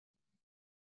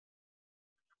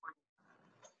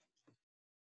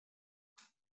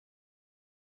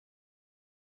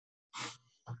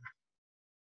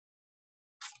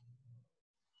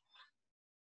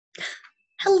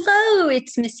Hello,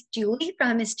 it's Miss Julie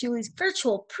from Miss Julie's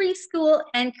Virtual Preschool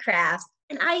and Crafts,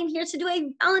 and I am here to do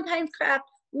a Valentine's craft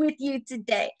with you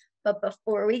today. But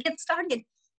before we get started,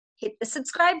 hit the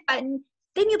subscribe button,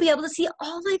 then you'll be able to see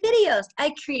all my videos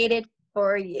I created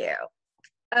for you.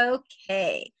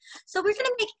 Okay, so we're gonna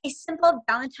make a simple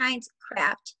Valentine's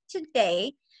craft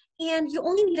today, and you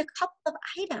only need a couple of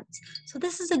items. So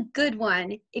this is a good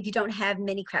one if you don't have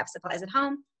many craft supplies at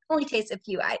home. Only takes a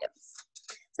few items.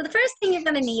 So the first thing you're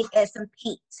going to need is some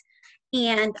paint.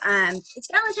 And it's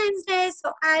Valentine's Day,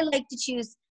 so I like to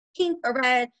choose pink or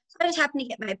red. So I just happen to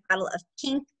get my bottle of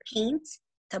pink paint,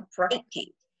 the bright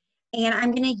pink. And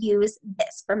I'm going to use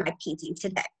this for my painting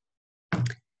today.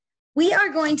 We are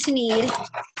going to need a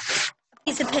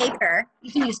piece of paper.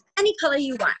 You can use any color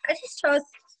you want. I just chose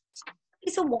a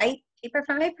piece of white paper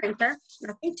from my printer,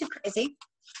 nothing too crazy.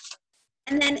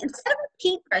 And then instead of a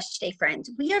paintbrush today, friends,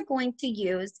 we are going to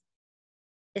use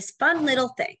this fun little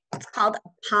thing. It's called a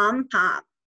pom pom.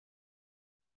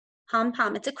 Pom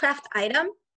pom, it's a craft item.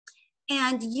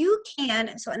 And you can,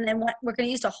 and then what we're going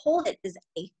to use to hold it is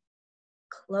a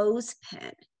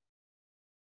clothespin.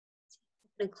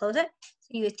 And close it. So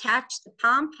you attach the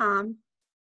pom pom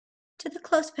to the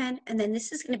clothespin, and then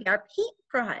this is going to be our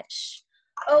paintbrush.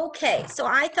 Okay, so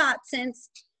I thought since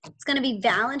it's going to be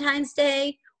Valentine's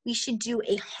Day, we should do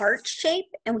a heart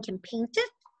shape and we can paint it.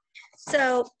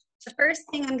 So the first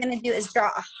thing I'm going to do is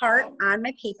draw a heart on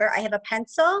my paper. I have a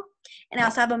pencil and I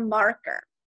also have a marker.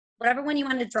 Whatever one you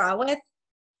want to draw with,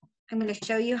 I'm going to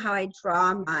show you how I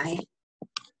draw my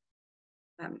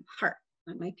heart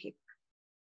on my paper.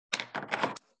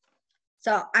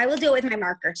 So I will do it with my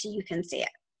marker so you can see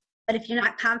it. But if you're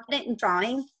not confident in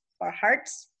drawing for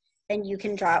hearts, then you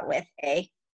can draw it with a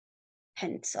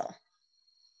pencil.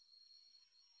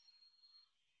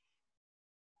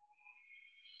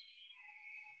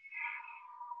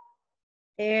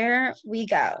 There we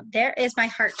go. There is my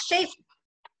heart shape.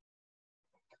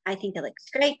 I think it looks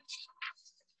great.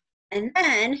 And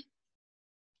then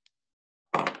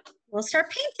we'll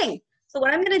start painting. So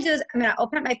what I'm going to do is I'm going to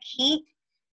open up my paint,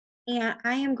 and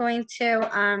I am going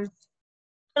to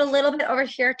put a little bit over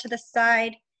here to the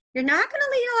side. You're not going to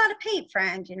need a lot of paint,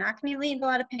 friend. You're not going to need a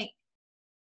lot of paint.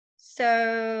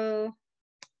 So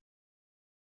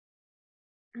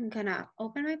I'm going to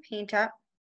open my paint up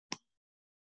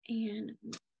and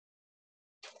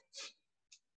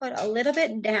put a little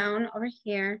bit down over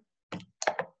here.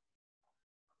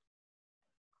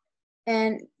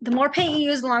 And the more paint you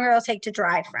use, the longer it'll take to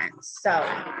dry, friends. So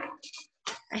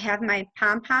I have my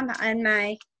pom-pom on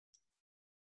my,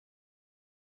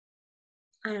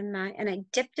 and I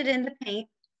dipped it in the paint.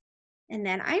 And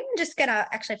then I'm just gonna,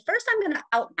 actually first I'm gonna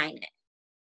outline it,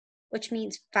 which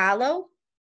means follow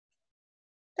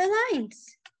the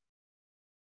lines.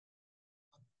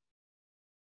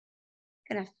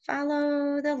 Gonna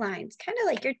follow the lines, kind of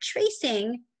like you're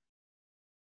tracing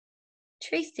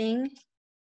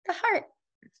the heart.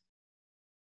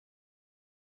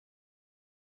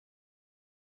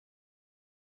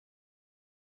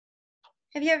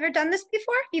 Have you ever done this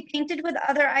before? You painted with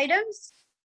other items?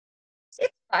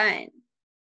 It's fun.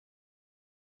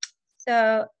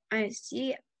 So I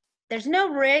see there's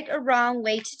no right or wrong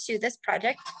way to do this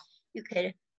project. You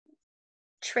could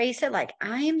trace it like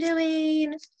I am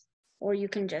doing, or you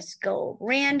can just go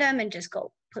random and just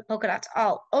go put polka dots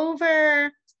all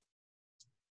over.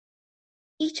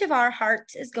 Each of our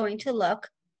hearts is going to look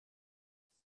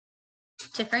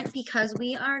different because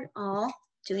we are all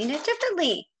doing it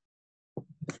differently.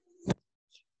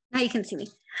 Now you can see me.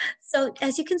 So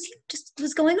as you can see, just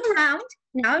was going around.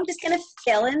 Now I'm just going to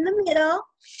fill in the middle.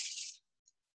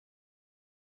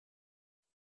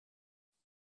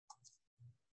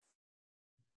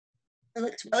 It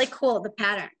looks really cool, the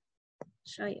pattern. I'll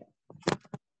show you.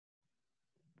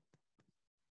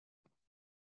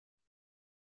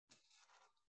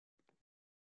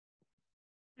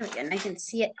 There we go, and I can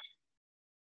see it.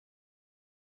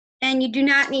 And you do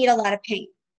not need a lot of paint.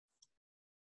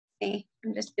 Okay,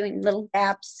 I'm just doing little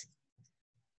dabs.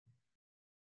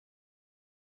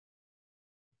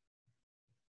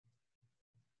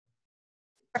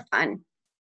 For fun.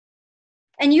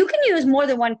 And you can use more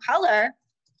than one color.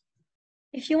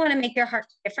 If you want to make your heart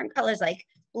different colors like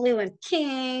blue and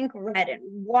pink, red and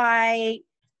white,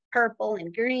 purple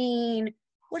and green,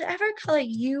 whatever color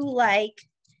you like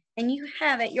and you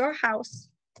have at your house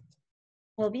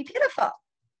will be beautiful.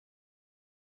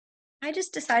 I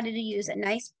just decided to use a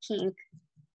nice pink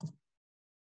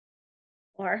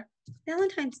for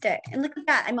Valentine's Day. And look at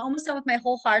that, I'm almost done with my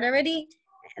whole heart already,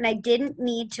 and I didn't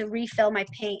need to refill my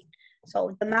paint.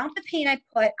 So the amount of paint I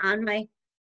put on my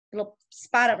little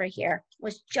spot over here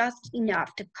was just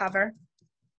enough to cover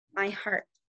my heart.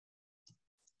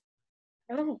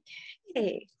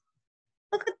 Okay,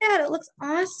 look at that, it looks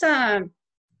awesome.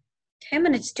 Okay, I'm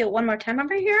gonna just do it one more time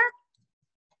over here.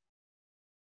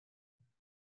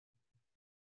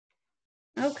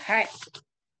 Okay.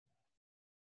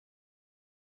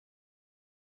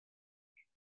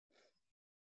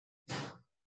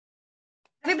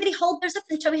 Everybody hold theirs up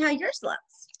and show me how yours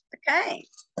looks. Okay.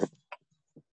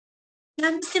 And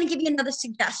I'm just gonna give you another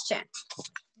suggestion.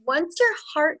 Once your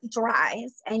heart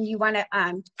dries and you wanna,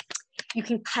 you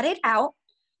can cut it out.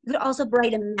 You could also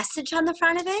write a message on the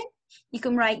front of it. You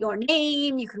can write your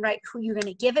name, you can write who you're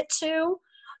gonna give it to.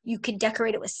 You could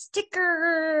decorate it with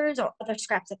stickers or other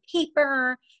scraps of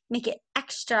paper, make it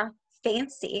extra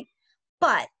fancy.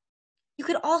 But you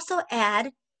could also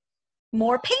add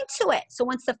more paint to it. So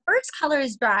once the first color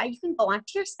is dry, you can go on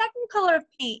to your second color of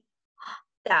paint.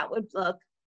 That would look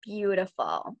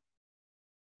beautiful.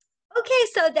 Okay,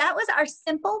 so that was our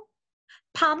simple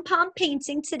pom-pom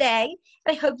painting today.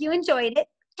 I hope you enjoyed it.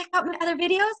 Check out my other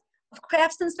videos of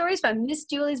crafts and stories from Miss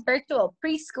Julie's Virtual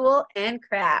Preschool and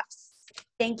Crafts.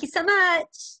 Thank you so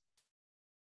much.